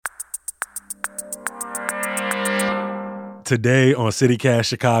Today on CityCast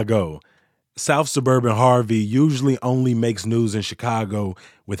Chicago, South Suburban Harvey usually only makes news in Chicago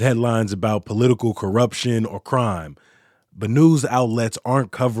with headlines about political corruption or crime, but news outlets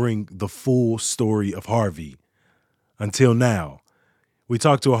aren't covering the full story of Harvey. Until now. We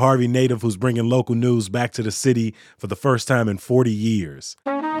talked to a Harvey native who's bringing local news back to the city for the first time in 40 years.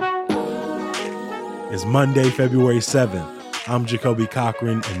 It's Monday, February 7th. I'm Jacoby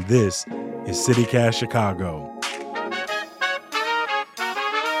Cochran, and this is CityCast Chicago.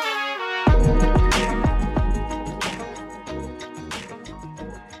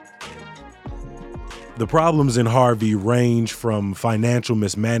 The problems in Harvey range from financial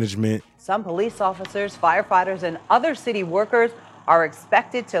mismanagement. Some police officers, firefighters, and other city workers are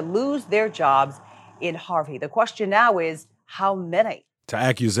expected to lose their jobs in Harvey. The question now is, how many? To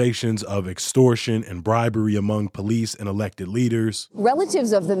accusations of extortion and bribery among police and elected leaders.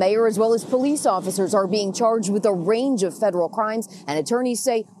 Relatives of the mayor as well as police officers are being charged with a range of federal crimes, and attorneys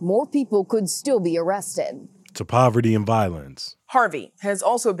say more people could still be arrested. To poverty and violence. Harvey has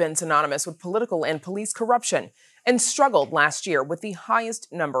also been synonymous with political and police corruption and struggled last year with the highest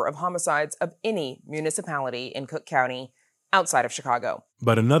number of homicides of any municipality in Cook County outside of Chicago.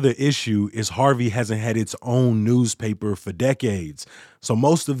 But another issue is Harvey hasn't had its own newspaper for decades. So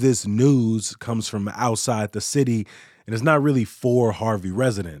most of this news comes from outside the city and is not really for Harvey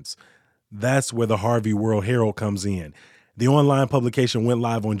residents. That's where the Harvey World Herald comes in. The online publication went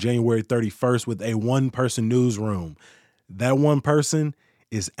live on January 31st with a one-person newsroom. That one person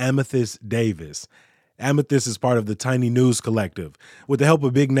is Amethyst Davis. Amethyst is part of the Tiny News Collective. With the help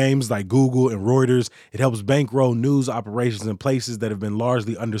of big names like Google and Reuters, it helps bankroll news operations in places that have been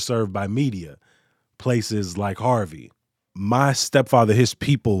largely underserved by media, places like Harvey. My stepfather, his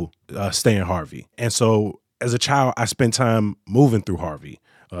people stay in Harvey. And so as a child, I spent time moving through Harvey.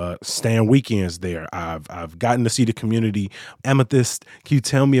 Staying weekends there. I've gotten to see the community. Amethyst, can you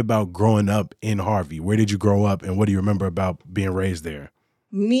tell me about growing up in Harvey? Where did you grow up and what do you remember about being raised there?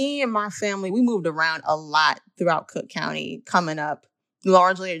 Me and my family, we moved around a lot throughout Cook County coming up,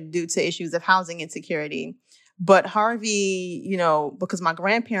 largely due to issues of housing insecurity. But Harvey, because my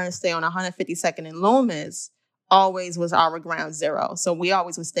grandparents stay on 152nd and Lomas, always was our ground zero. So we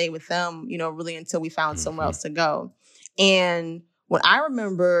always would stay with them, really until we found somewhere else to go. And what I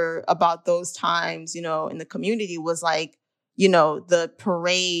remember about those times, in the community was like, the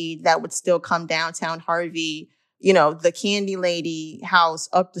parade that would still come downtown Harvey, the Candy Lady house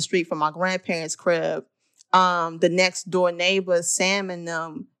up the street from my grandparents' crib, the next door neighbors, Sam and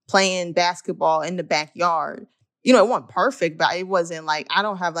them playing basketball in the backyard. It wasn't perfect, but it wasn't like, I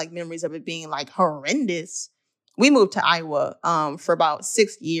don't have like memories of it being like horrendous. We moved to Iowa for about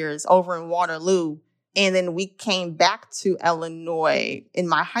 6 years over in Waterloo. And then we came back to Illinois in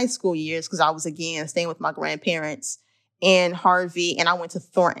my high school years because I was, again, staying with my grandparents in Harvey, and I went to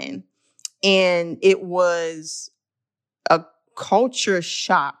Thornton. And it was a culture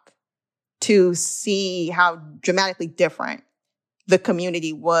shock to see how dramatically different the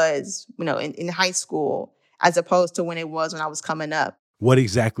community was, in high school as opposed to when it was when I was coming up. What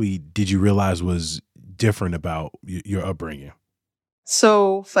exactly did you realize was different about your upbringing?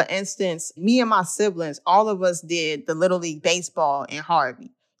 So, for instance, me and my siblings, all of us did the Little League baseball in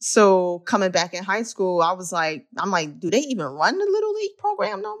Harvey. So coming back in high school, I'm like, do they even run the Little League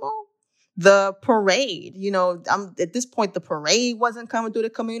program no more? The parade, at this point, the parade wasn't coming through the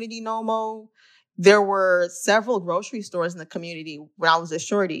community no more. There were several grocery stores in the community when I was a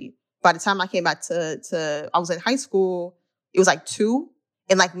shorty. By the time I came back I was in high school, it was like 2.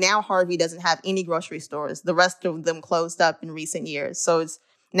 And like now Harvey doesn't have any grocery stores. The rest of them closed up in recent years. So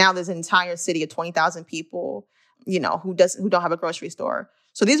now there's an entire city of 20,000 people, who don't have a grocery store.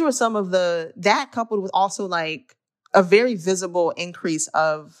 So these were some of that coupled with also like a very visible increase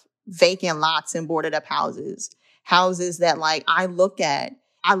of vacant lots and boarded up houses that like I look at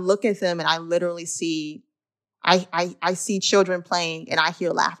them and I literally see, I see children playing and I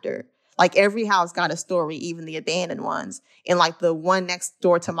hear laughter. Like every house got a story, even the abandoned ones. And like the one next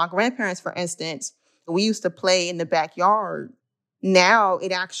door to my grandparents, for instance, we used to play in the backyard. Now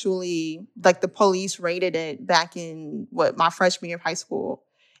it actually, like the police raided it back in my freshman year of high school.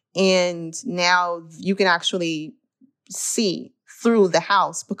 And now you can actually see through the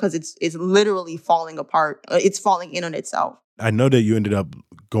house because it's literally falling apart. It's falling in on itself. I know that you ended up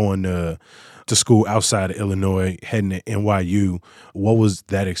going to school outside of Illinois, heading to NYU. What was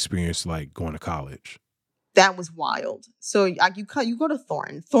that experience like going to college? That was wild. So you go to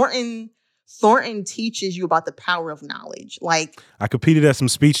Thornton. Thornton teaches you about the power of knowledge. Like, I competed at some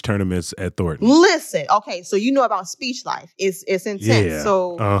speech tournaments at Thornton. listen, okay, so you know about Speech Life. It's intense. Yeah.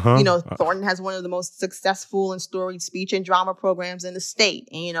 So, Uh-huh. Thornton has one of the most successful and storied speech and drama programs in the state.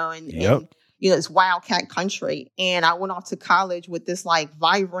 And, Yep. and it's Wildcat country. And I went off to college with this like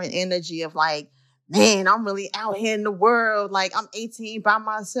vibrant energy of like, man, I'm really out here in the world. Like, I'm 18 by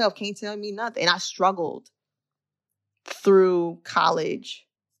myself. Can't tell me nothing. And I struggled through college.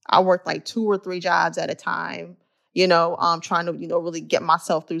 I worked like 2 or 3 jobs at a time, trying to, really get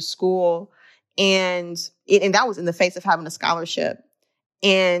myself through school. And that was in the face of having a scholarship.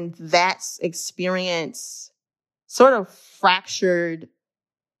 And that experience sort of fractured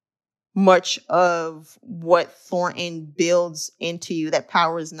much of what Thornton builds into you, that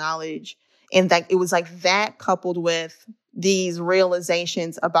power is knowledge. And that it was like that coupled with these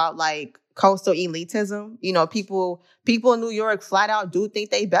realizations about like coastal elitism. People in New York flat out do think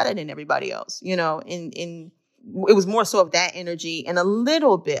they better than everybody else, and it was more so of that energy and a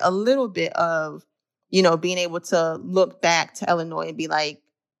little bit of, being able to look back to Illinois and be like,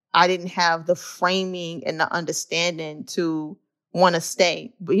 I didn't have the framing and the understanding to want to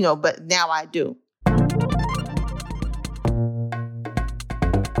stay, but now I do.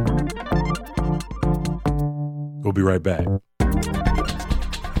 We'll be right back.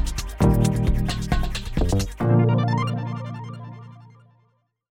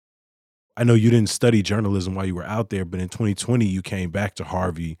 I know you didn't study journalism while you were out there, but in 2020, you came back to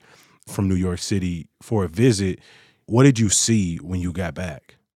Harvey from New York City for a visit. What did you see when you got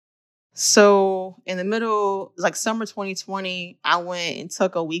back? So in the middle, like summer 2020, I went and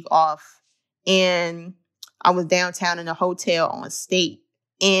took a week off, and I was downtown in a hotel on State,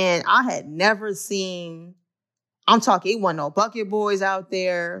 and I had never seen, I'm talking, it wasn't no Bucket Boys out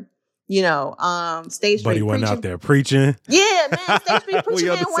there, State Street Buddy went preaching. out there preaching. Yeah, man, State Street We preaching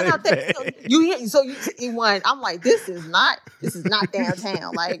on man the went same out there. page. It went. I'm like, this is not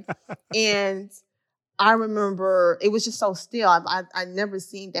downtown. Like, and I remember it was just so still. I never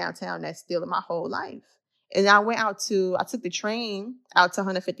seen downtown that still in my whole life. And I took the train out to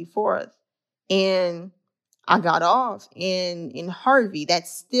 154th, and I got off in Harvey. That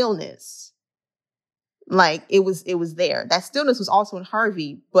stillness, like it was there. That stillness was also in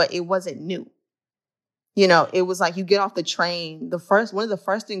Harvey, but it wasn't new. It was like you get off the train. One of the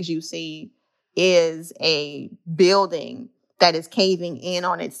first things you see is a building that is caving in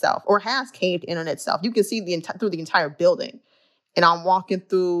on itself or has caved in on itself. You can see through the entire building. And I'm walking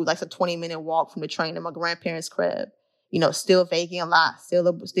through like a 20-minute walk from the train to my grandparents' crib, still vacant lots,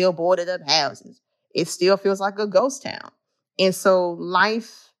 still boarded up houses. It still feels like a ghost town. And so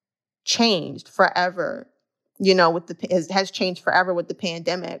life changed forever, has changed forever with the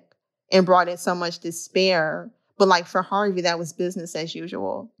pandemic and brought in so much despair. But like for Harvey, that was business as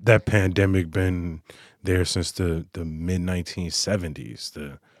usual. That pandemic been there since the mid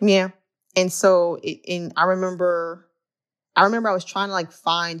 1970s. Yeah. And so I remember I was trying to like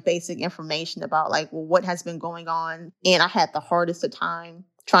find basic information about like, well, what has been going on. And I had the hardest of time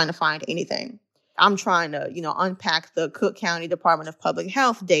trying to find anything. I'm trying to, unpack the Cook County Department of Public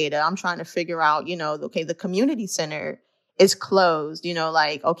Health data. I'm trying to figure out, okay, the community center is closed,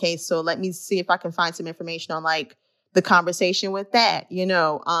 okay, so let me see if I can find some information on like the conversation with that,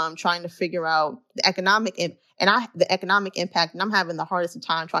 trying to figure out the economic impact. And I'm having the hardest of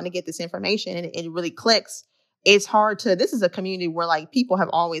time trying to get this information, and it really clicks. It's hard this is a community where like people have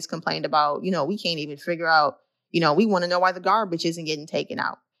always complained about, we can't even figure out, we want to know why the garbage isn't getting taken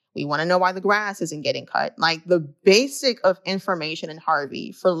out. We want to know why the grass isn't getting cut. Like the basic of information in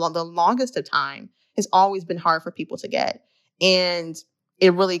Harvey for the longest of time has always been hard for people to get. And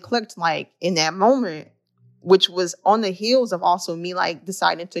it really clicked like in that moment, which was on the heels of also me like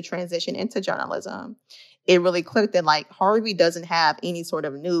deciding to transition into journalism. It really clicked that like Harvey doesn't have any sort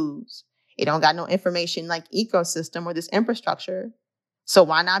of news. It don't got no information like ecosystem or this infrastructure. So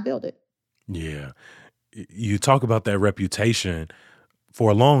why not build it? Yeah. You talk about that reputation. For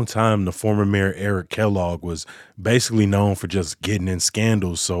a long time, the former mayor, Eric Kellogg, was basically known for just getting in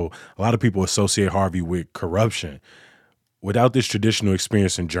scandals. So a lot of people associate Harvey with corruption. Without this traditional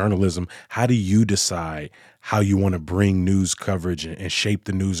experience in journalism, how do you decide how you want to bring news coverage and shape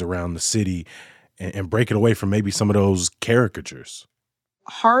the news around the city and break it away from maybe some of those caricatures?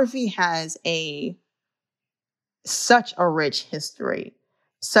 Harvey has such a rich history,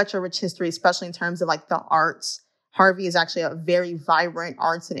 especially in terms of like the arts. Harvey is actually a very vibrant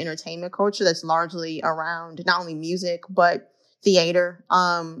arts and entertainment culture that's largely around not only music, but theater.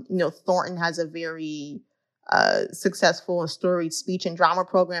 Thornton has a very successful and storied speech and drama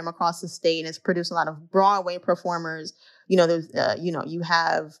program across the state, and it's produced a lot of Broadway performers. There's, you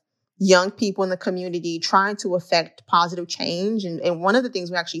have young people in the community trying to affect positive change. And one of the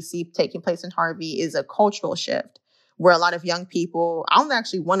things we actually see taking place in Harvey is a cultural shift where a lot of young people, I'm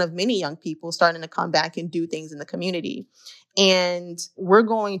actually one of many young people starting to come back and do things in the community. And we're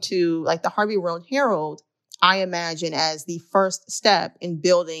going to, like the Harvey World Herald, I imagine as the first step in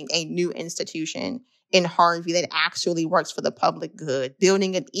building a new institution in Harvey that actually works for the public good,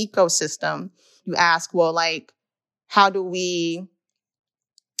 building an ecosystem. You ask, well, like, how do we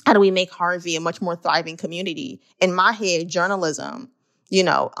make Harvey a much more thriving community? In my head, journalism,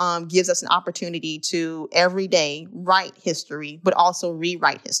 gives us an opportunity to every day write history, but also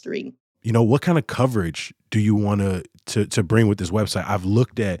rewrite history. What kind of coverage do you want to bring with this website? I've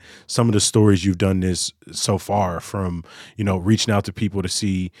looked at some of the stories you've done this so far, from, reaching out to people to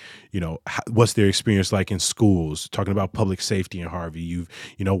see, what's their experience like in schools, talking about public safety in Harvey.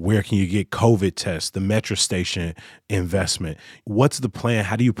 Where can you get COVID tests, the metro station investment? What's the plan?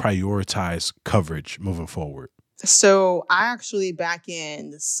 How do you prioritize coverage moving forward? So I actually, back in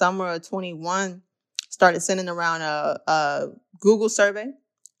the summer of 21, started sending around a Google survey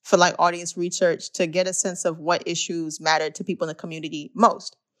for like audience research to get a sense of what issues matter to people in the community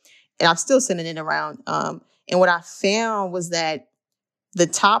most. And I'm still sending it around. And what I found was that the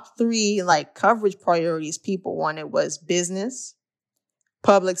top 3 like coverage priorities people wanted was business,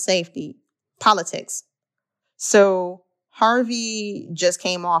 public safety, politics. So Harvey just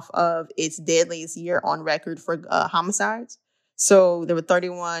came off of its deadliest year on record for homicides. So there were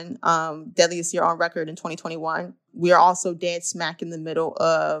 31 deadliest year on record in 2021. We are also dead smack in the middle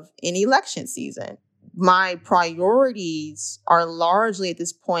of an election season. My priorities are largely at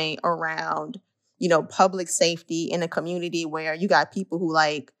this point around, public safety in a community where you got people who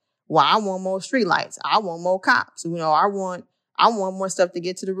like, well, I want more streetlights. I want more cops. I want more stuff to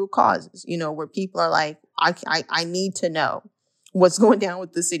get to the root causes, where people are like, I need to know what's going down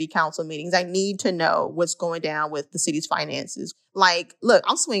with the city council meetings. I need to know what's going down with the city's finances. Like, look,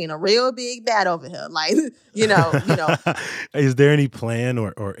 I'm swinging a real big bat over here. Like, Is there any plan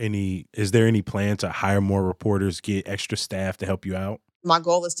is there any plan to hire more reporters, get extra staff to help you out? My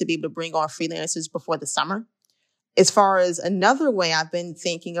goal is to be able to bring on freelancers before the summer. As far as another way I've been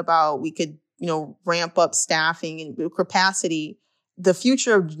thinking about, we could, ramp up staffing and capacity. The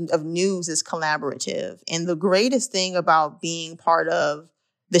future of news is collaborative. And the greatest thing about being part of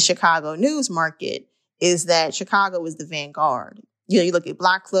the Chicago news market is that Chicago is the vanguard. You look at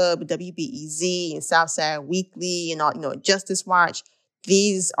Block Club, WBEZ, and Southside Weekly, and all, Justice Watch.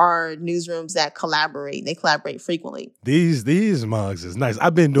 These are newsrooms that collaborate. They collaborate frequently. These mugs is nice.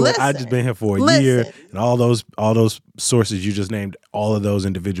 I've been doing. I just been here for a year, and all those sources you just named, all of those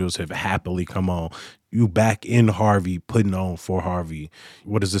individuals have happily come on. You back in Harvey, putting on for Harvey.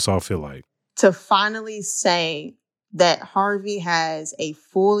 What does this all feel like? To finally say that Harvey has a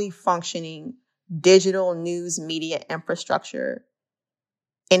fully functioning digital news media infrastructure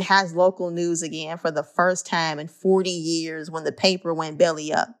and has local news again for the first time in 40 years when the paper went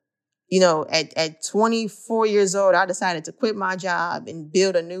belly up. At 24 years old, I decided to quit my job and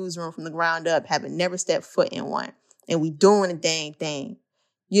build a newsroom from the ground up, having never stepped foot in one. And we doing the dang thing.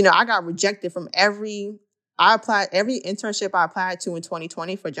 I got rejected from every internship I applied to in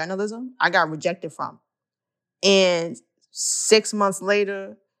 2020 for journalism. I got rejected from. And 6 months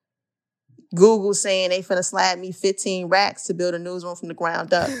later, Google saying they finna slap me 15 racks to build a newsroom from the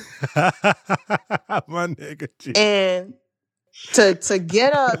ground up. My nigga. Geez. And to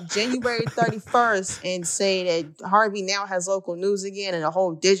get up January 31st and say that Harvey now has local news again and a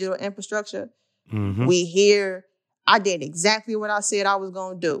whole digital infrastructure, we hear I did exactly what I said I was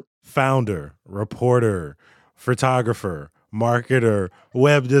going to do. Founder, reporter, photographer, marketer,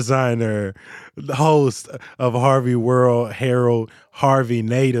 web designer, host of Harvey World Herald, Harvey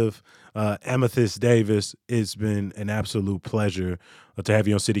native, Amethyst Davis. It's been an absolute pleasure to have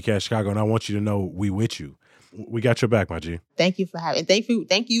you on CityCast Chicago, and I want you to know we with you. We got your back, my G. Thank you for having. Thank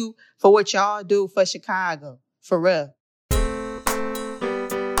you for what y'all do for Chicago, for real.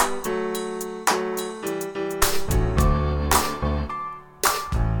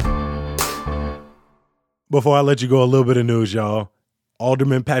 Before I let you go, a little bit of news, y'all.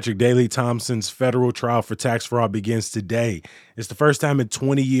 Alderman Patrick Daley Thompson's federal trial for tax fraud begins today. It's the first time in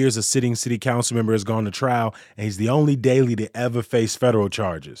 20 years a sitting city council member has gone to trial, and he's the only Daley to ever face federal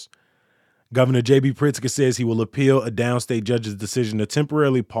charges. Governor J.B. Pritzker says he will appeal a downstate judge's decision to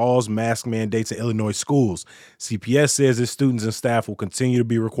temporarily pause mask mandates in Illinois schools. CPS says its students and staff will continue to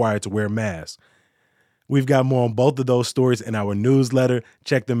be required to wear masks. We've got more on both of those stories in our newsletter.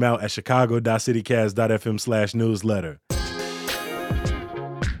 Check them out at chicago.citycast.fm/newsletter.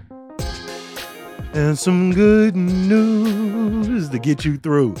 And some good news to get you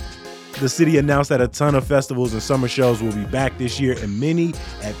through. The city announced that a ton of festivals and summer shows will be back this year, and many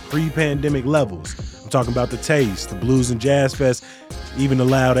at pre-pandemic levels. I'm talking about the Taste, the Blues and Jazz Fest, even the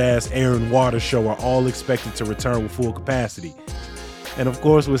loud-ass Air and Water Show are all expected to return with full capacity. And of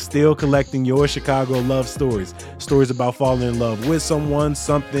course, we're still collecting your Chicago love stories. Stories about falling in love with someone,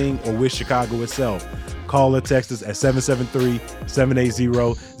 something, or with Chicago itself. Call or text us at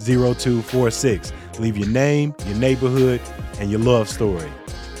 773-780-0246. Leave your name, your neighborhood, and your love story.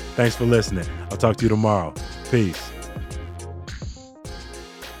 Thanks for listening. I'll talk to you tomorrow. Peace.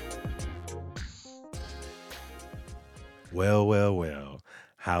 Well,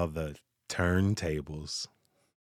 how the turntables.